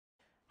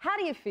How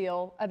do you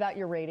feel about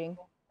your rating?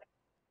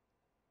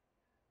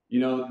 You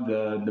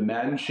know, the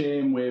Madden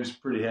shame weighs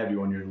pretty heavy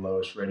when you're the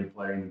lowest rated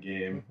player in the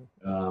game.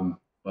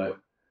 But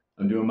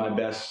I'm doing my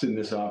best in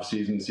this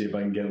offseason to see if I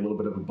can get a little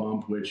bit of a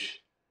bump,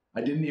 which I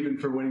didn't even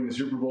for winning the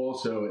Super Bowl,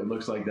 so it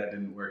looks like that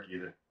didn't work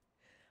either.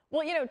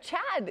 Well,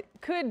 Chad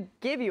could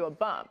give you a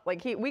bump.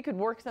 Like we could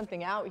work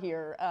something out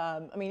here.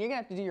 I mean, you're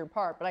gonna have to do your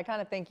part, but I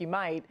kind of think you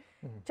might.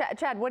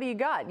 Chad, what do you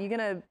got? You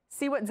gonna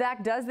see what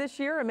Zach does this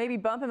year and maybe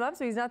bump him up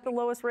so he's not the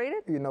lowest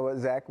rated? You know what,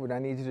 Zach? What I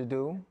need you to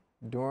do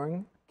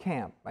during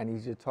camp, I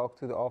need you to talk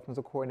to the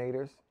offensive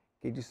coordinators,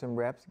 get you some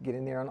reps, get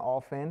in there on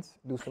offense,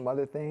 do some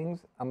other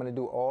things. I'm gonna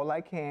do all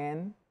I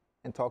can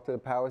and talk to the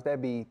powers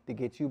that be to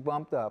get you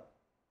bumped up,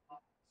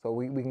 so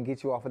we can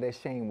get you off of that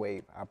shame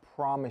wave. I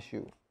promise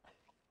you.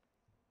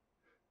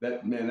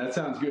 That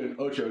sounds good.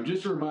 Ocho,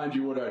 just to remind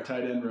you what our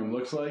tight end room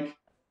looks like.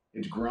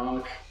 It's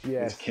Gronk,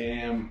 yes. It's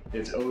Cam,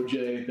 it's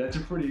OJ. That's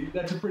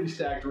a pretty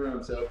stacked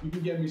room. So if you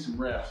can get me some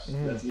reps,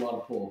 that's a lot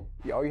of pull.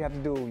 Yeah, all you have to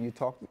do, you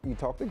talk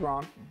to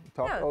Gronk,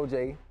 to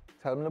OJ,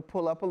 tell them to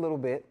pull up a little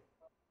bit,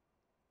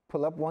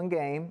 pull up one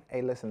game.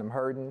 Hey, listen, I'm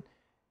hurting.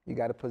 You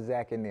got to put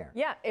Zach in there.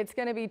 Yeah, it's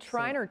going to be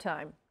Triner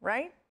time, right?